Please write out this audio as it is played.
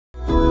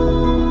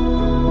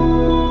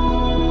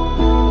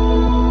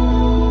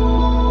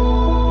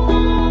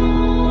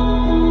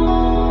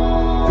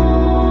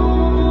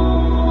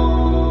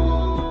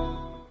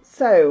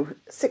So,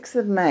 6th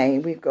of May,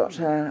 we've got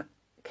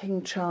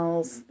King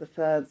Charles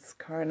III's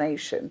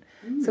coronation.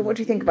 So what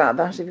do you think about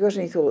that? Have you got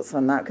any thoughts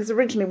on that? Because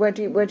originally, where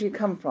do you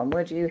come from?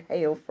 Where do you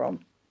hail from?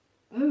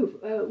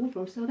 Oh,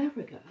 from South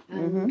Africa.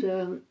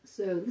 And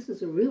so this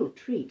is a real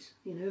treat,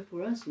 you know,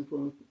 for us and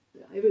for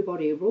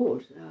everybody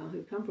abroad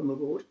who come from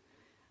abroad.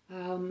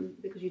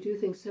 Because you do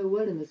things so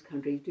well in this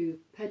country, you do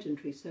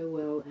pageantry so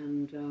well,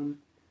 and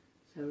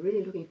so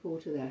really looking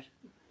forward to that.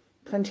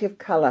 Plenty of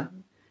colour.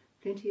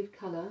 Plenty of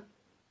colour,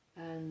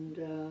 and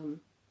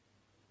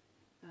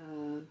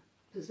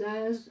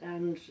pizzazz,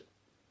 and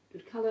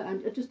colour,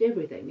 and just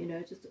everything, you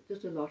know,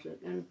 just a lot.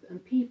 And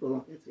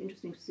people, it's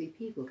interesting to see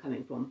people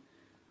coming from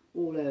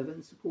all over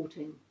and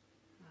supporting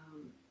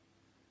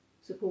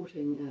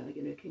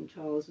you know, King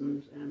Charles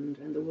and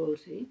the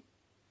royalty.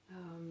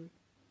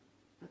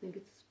 I think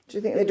it's... Do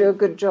you think they do a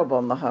good job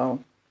on the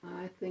whole?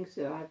 I think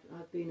so.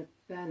 I've been a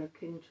fan of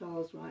King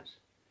Charles right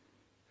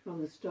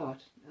from the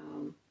start.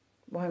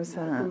 Why was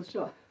that? From the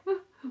start.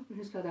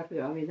 In South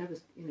Africa, I mean, that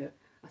was, you know,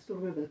 I still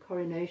remember the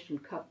Coronation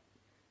Cup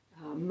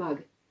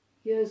mug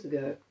years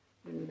ago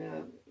when,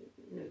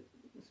 you know,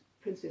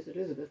 Princess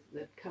Elizabeth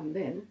had come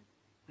then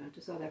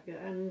to South Africa,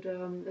 and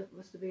that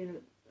must have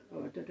been,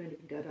 I don't even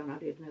go down, I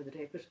didn't know the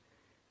date, but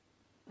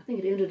I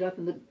think it ended up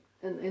in the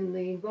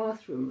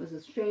bathroom as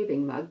a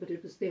shaving mug, but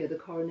it was there, the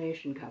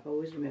Coronation Cup. I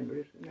always remember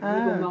it. And I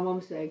remember my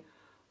mum saying,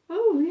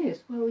 "Oh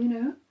yes, well, you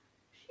know,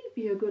 she'd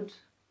be a good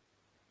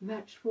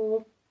match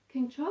for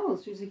King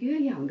Charles, who's a year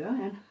younger,"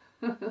 and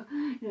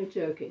you know,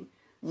 joking.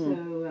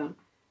 So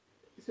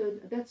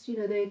that's, you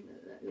know,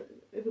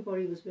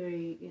 everybody was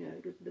very, you know,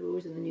 they were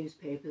always in the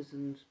newspapers,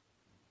 and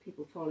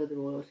people followed the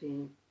royalty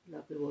and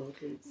loved the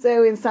royalty.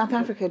 So in South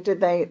Africa,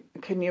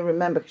 can you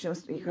remember,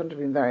 because you couldn't have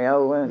been very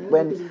old,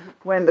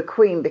 when the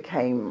Queen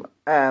became,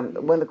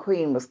 when the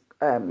Queen was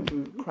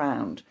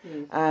crowned,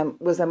 yes.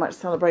 Was there much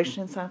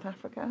celebration in South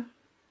Africa?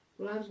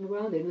 Well, I wasn't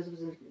around then. Was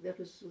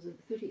it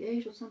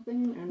 38 or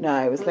something? And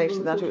no, it was later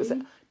than that.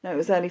 It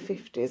was early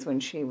 50s when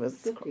she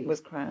was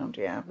crowned.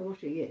 Yeah. Oh,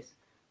 yes.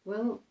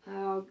 Well,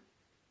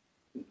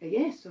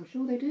 yes, I'm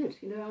sure they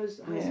did. You know, I was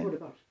what,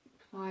 about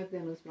 5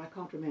 then, but I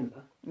can't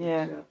remember.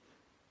 Yeah. But,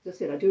 as I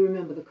said, I do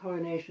remember the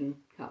Coronation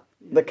Cup.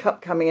 You know. The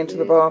cup coming into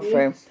the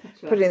bathroom, yes,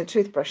 right. Putting the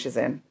toothbrushes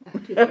in.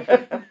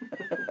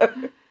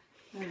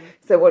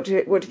 So, what do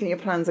you think your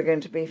plans are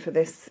going to be for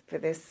the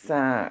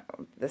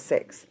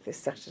 6th, this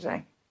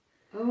Saturday?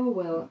 Oh,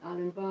 well, I'll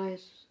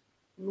invite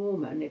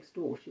Norma next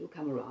door. She'll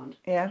come around.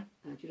 Yeah.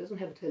 And she doesn't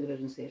have a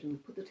television set, and we'll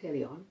put the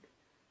telly on.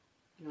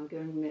 And I'll go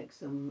and make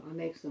some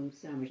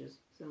sandwiches,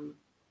 some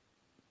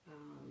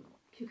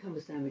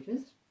cucumber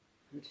sandwiches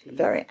and tea.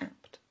 Very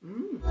apt.